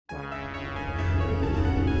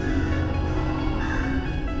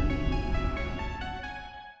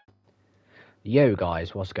Yo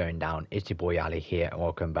guys, what's going down? It's your boy Ali here and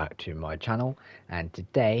welcome back to my channel. And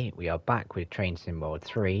today we are back with Train Sim World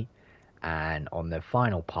 3 and on the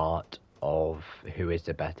final part of who is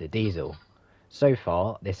the better diesel. So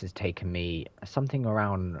far this has taken me something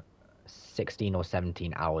around 16 or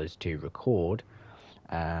 17 hours to record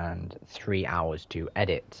and 3 hours to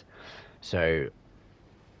edit. So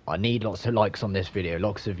I need lots of likes on this video,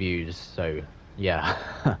 lots of views, so yeah.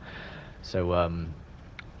 so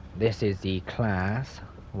this is the class,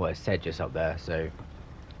 well it said just up there, so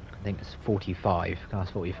I think it's 45, class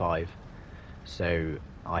 45. So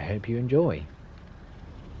I hope you enjoy.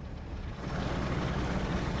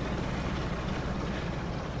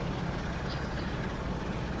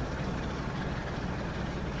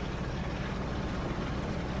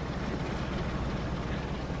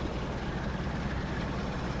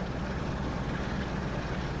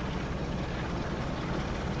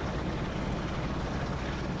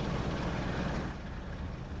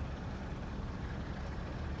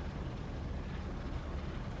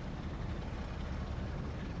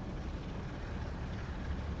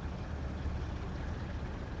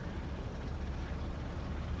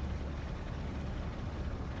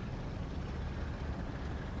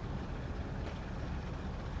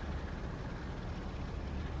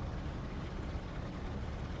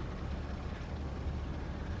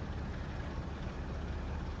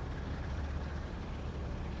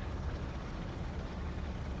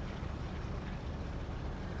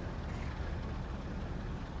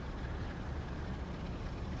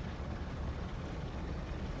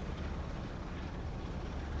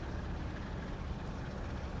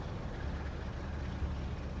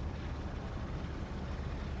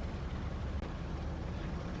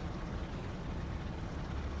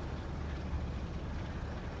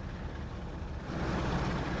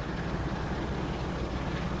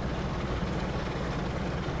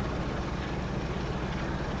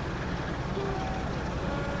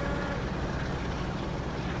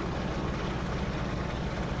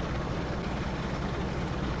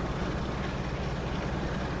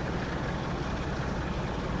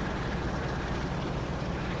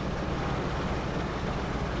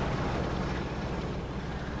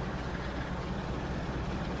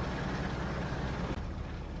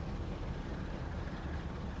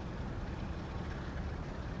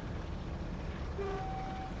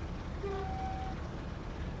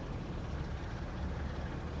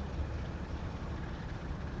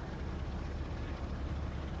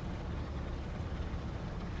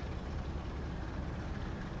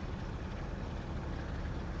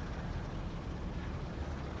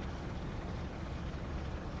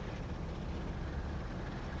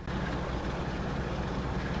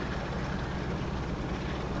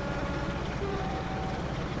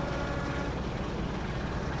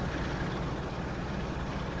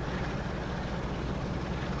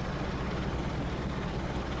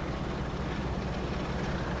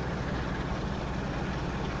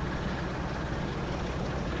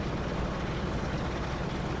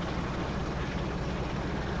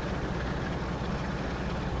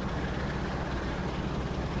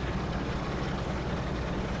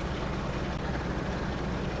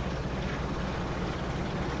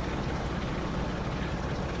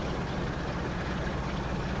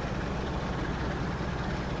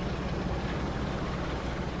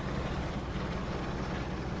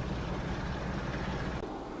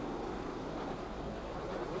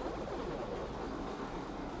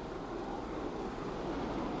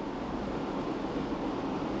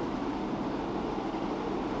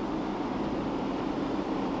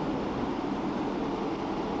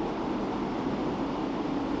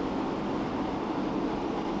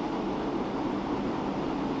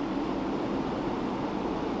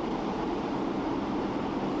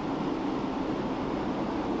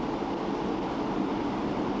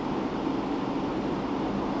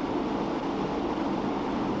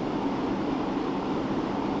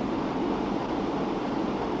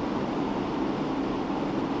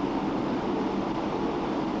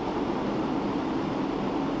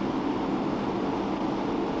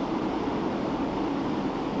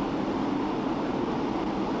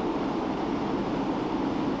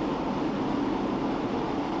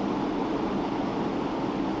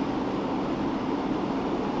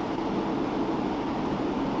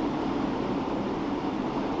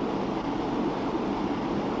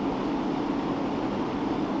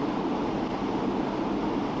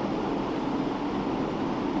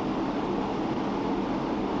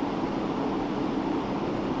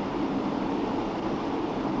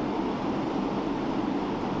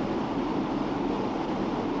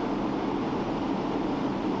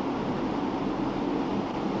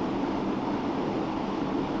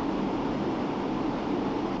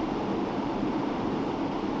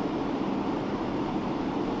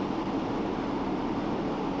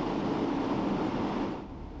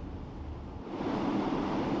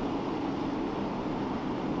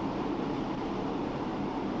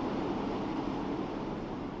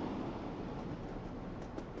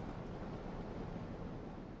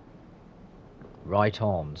 right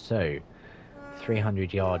on. So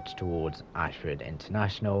 300 yards towards Ashford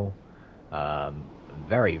International. Um,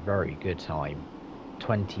 very, very good time.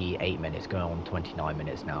 28 minutes, going on 29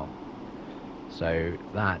 minutes now. So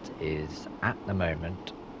that is, at the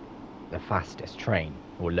moment, the fastest train,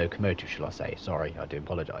 or locomotive, shall I say. Sorry, I do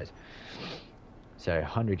apologise. So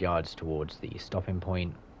 100 yards towards the stopping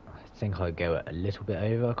point. I think I'll go a little bit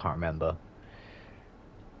over, I can't remember.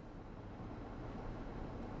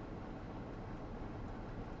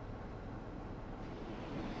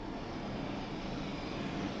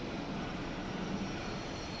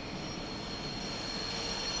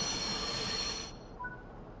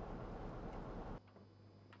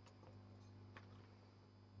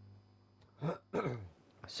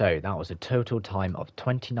 So that was a total time of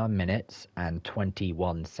 29 minutes and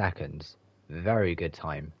 21 seconds. Very good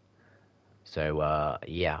time. So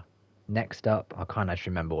yeah. Next up, I can't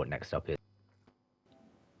actually remember what next up is.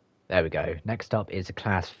 There we go. Next up is a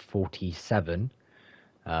class 47.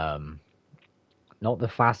 Um, Not the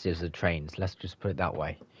fastest of the trains, let's just put it that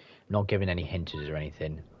way. Not giving any hints or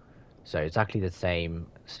anything. So exactly the same,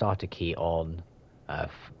 starter key on,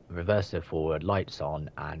 reverser forward, lights on,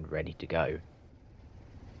 and ready to go.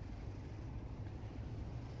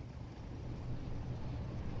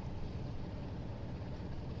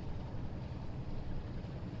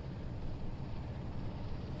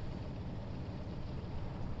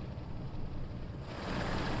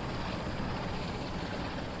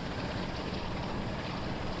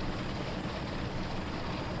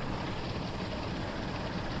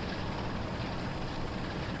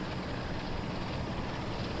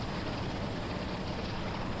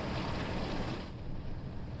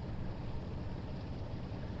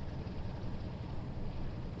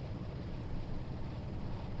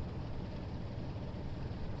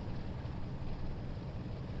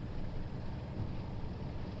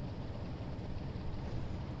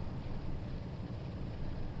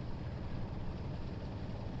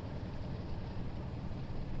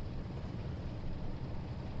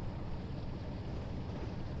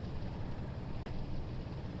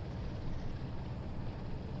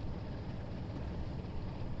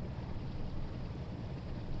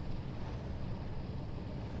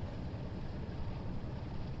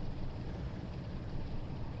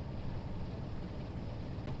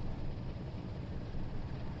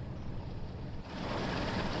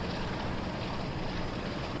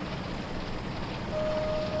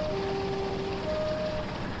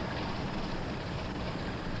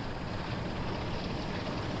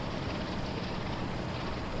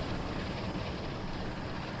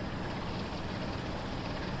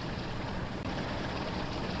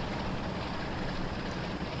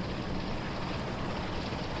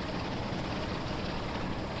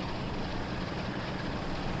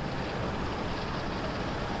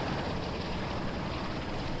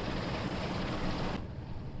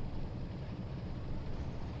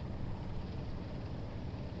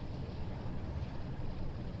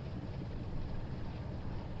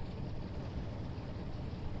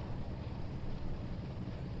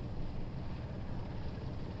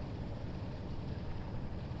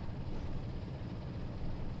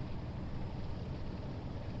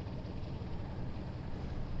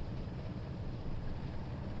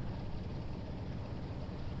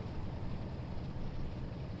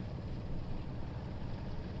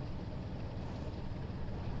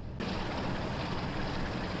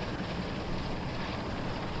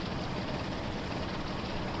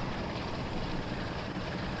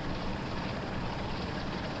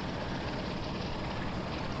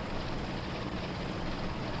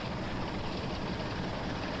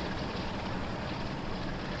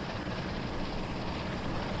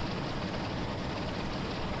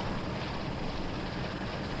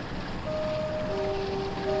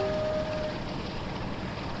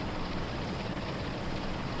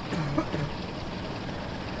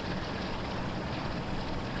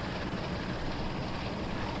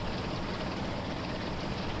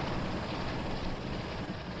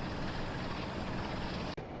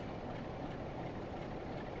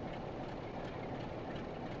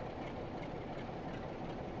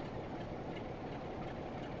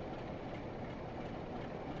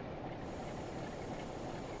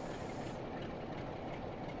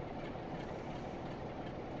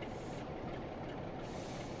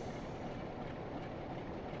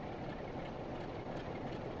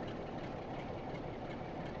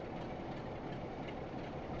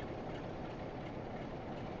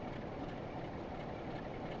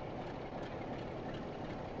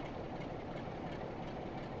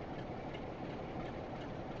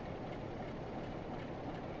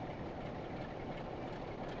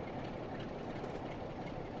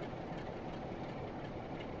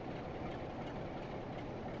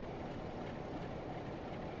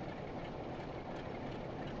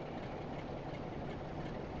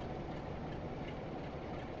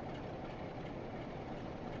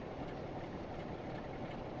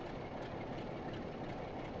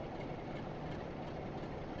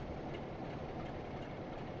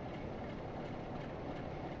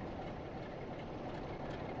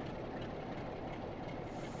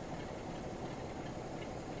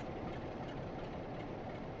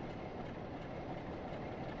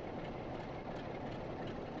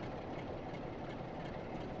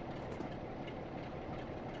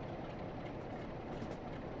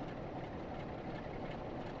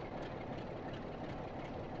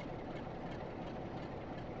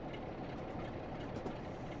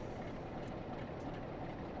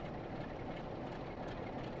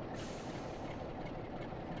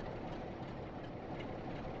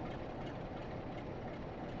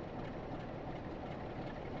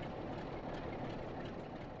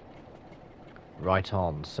 Right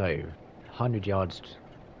on. So, 100 yards,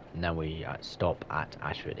 and then we stop at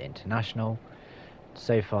Ashford International.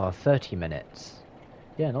 So far, 30 minutes.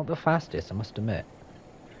 Yeah, not the fastest, I must admit.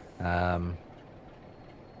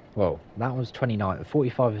 Well, that was 29.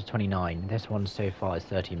 45 was 29. This one so far is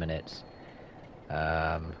 30 minutes.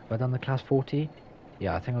 Have I done the class 40?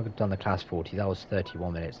 Yeah, I think I've done the class 40. That was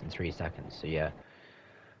 31 minutes and 3 seconds. So, yeah.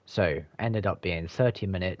 So, ended up being 30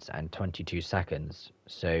 minutes and 22 seconds.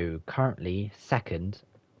 So, currently second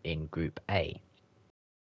in Group A.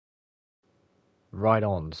 Right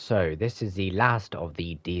on. So, this is the last of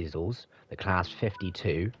the diesels, the class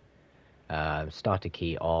 52. Starter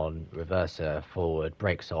key on, reverser forward,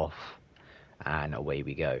 brakes off, and away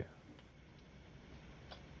we go.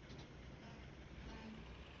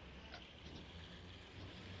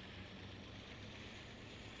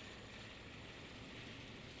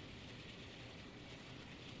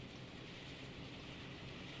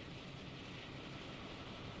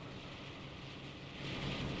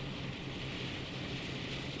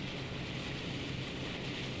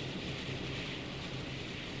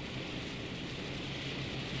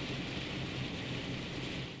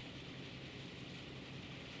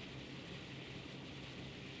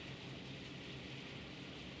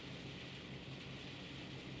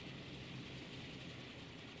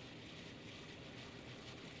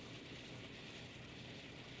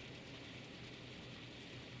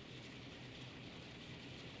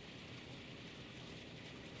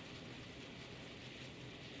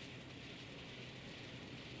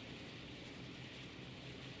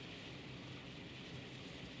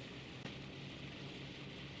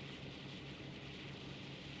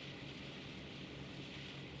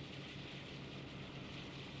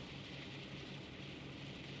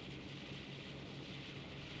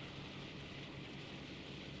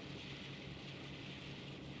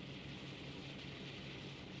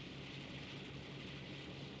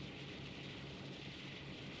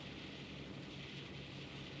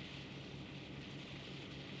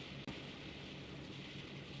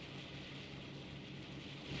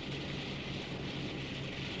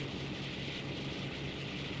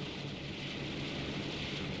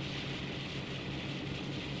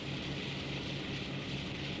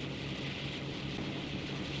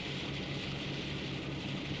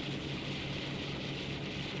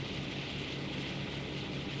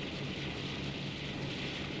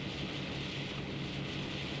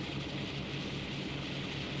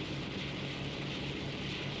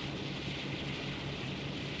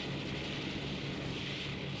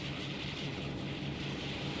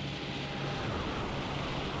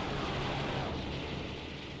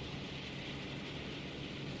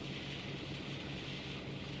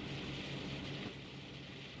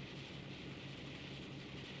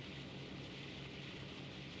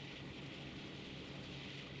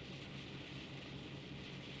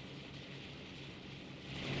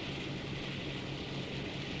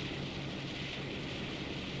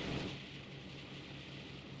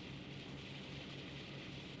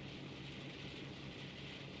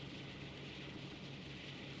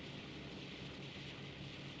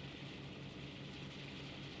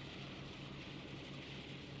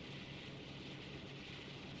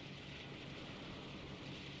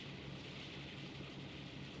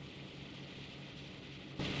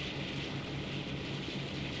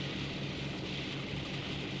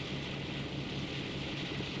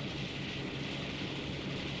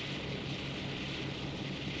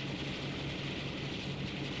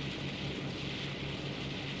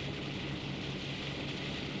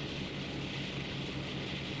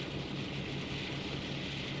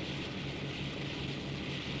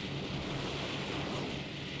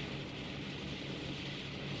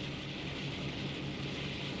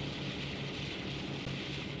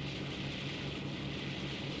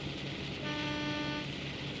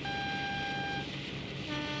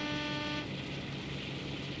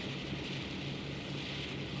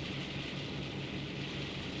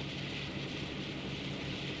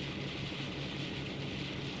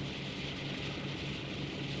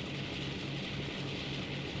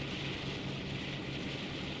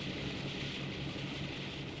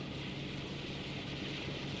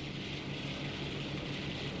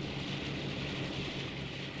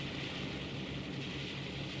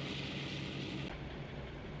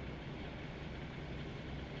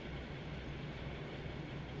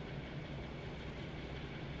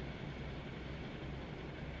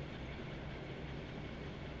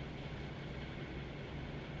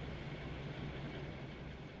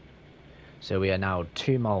 So we are now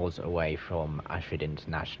 2 miles away from Ashford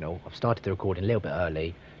International. I've started the recording a little bit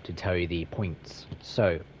early to tell you the points.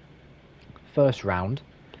 So, first round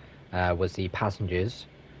was the passengers.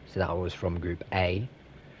 so that was from Group A.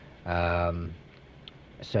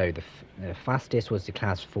 So the fastest was the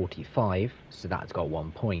class 45, so that's got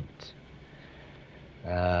 1 point.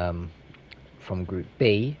 From Group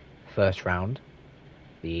B, first round,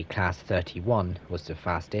 the class 31 was the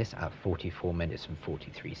fastest at 44 minutes and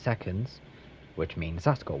 43 seconds, which means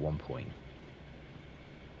that's got 1 point.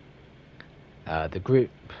 The Group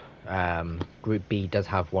B does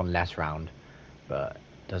have one less round, but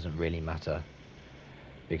doesn't really matter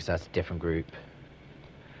because that's a different group.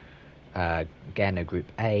 Again, a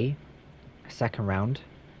Group A, second round,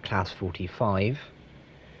 class 45,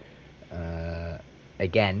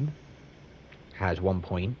 again has 1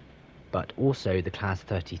 point, but also the class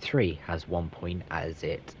 33 has 1 point as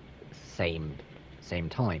it same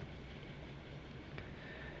time.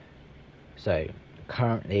 So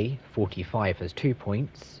currently 45 has 2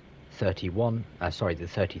 points, the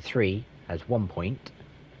 33 has 1 point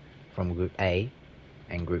from Group A,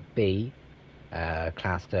 and Group B,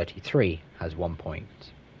 class 33 has 1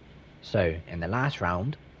 point. So in the last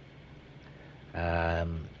round,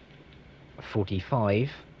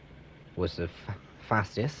 45 was the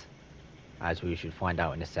fastest, as we should find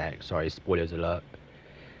out in a sec. Sorry, spoilers alert.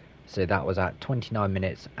 So that was at 29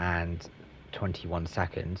 minutes and 21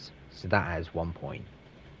 seconds, so that has 1 point.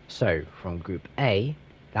 So from Group A,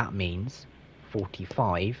 that means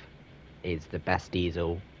 45 is the best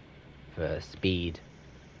diesel for speed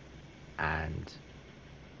and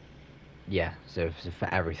yeah, so for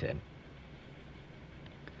everything.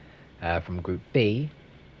 From Group B,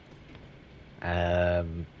 the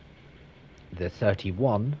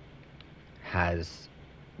 31 has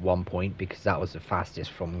 1 point because that was the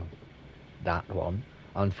fastest from that one.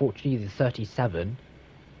 Unfortunately, the 37,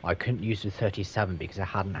 I couldn't use the 37 because I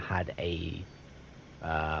hadn't had a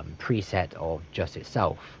preset of just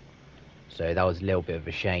itself, so that was a little bit of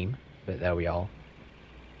a shame, but there we are.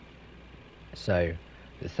 So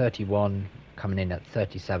the 31 coming in at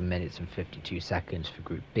 37 minutes and 52 seconds for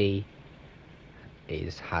Group B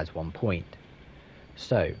has 1 point.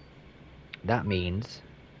 So that means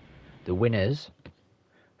the winners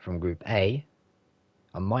from Group A,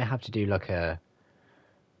 I might have to do like a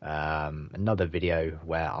another video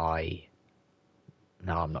where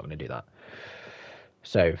no, I'm not going to do that.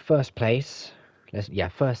 So first place,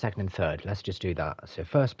 first, second and third, let's just do that. So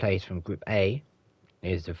first place from Group A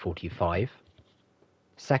is the 45.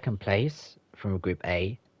 Second place from Group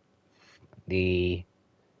A, the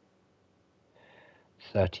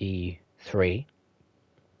 33.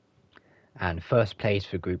 And first place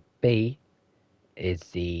for Group B is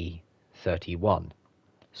the 31.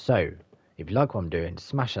 So if you like what I'm doing,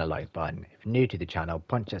 smash that like button. If you're new to the channel,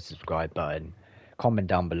 punch that subscribe button, comment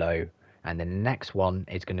down below, and the next one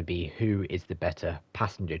is going to be who is the better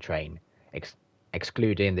passenger train,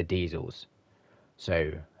 excluding the diesels.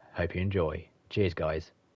 So hope you enjoy. Cheers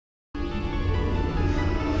guys.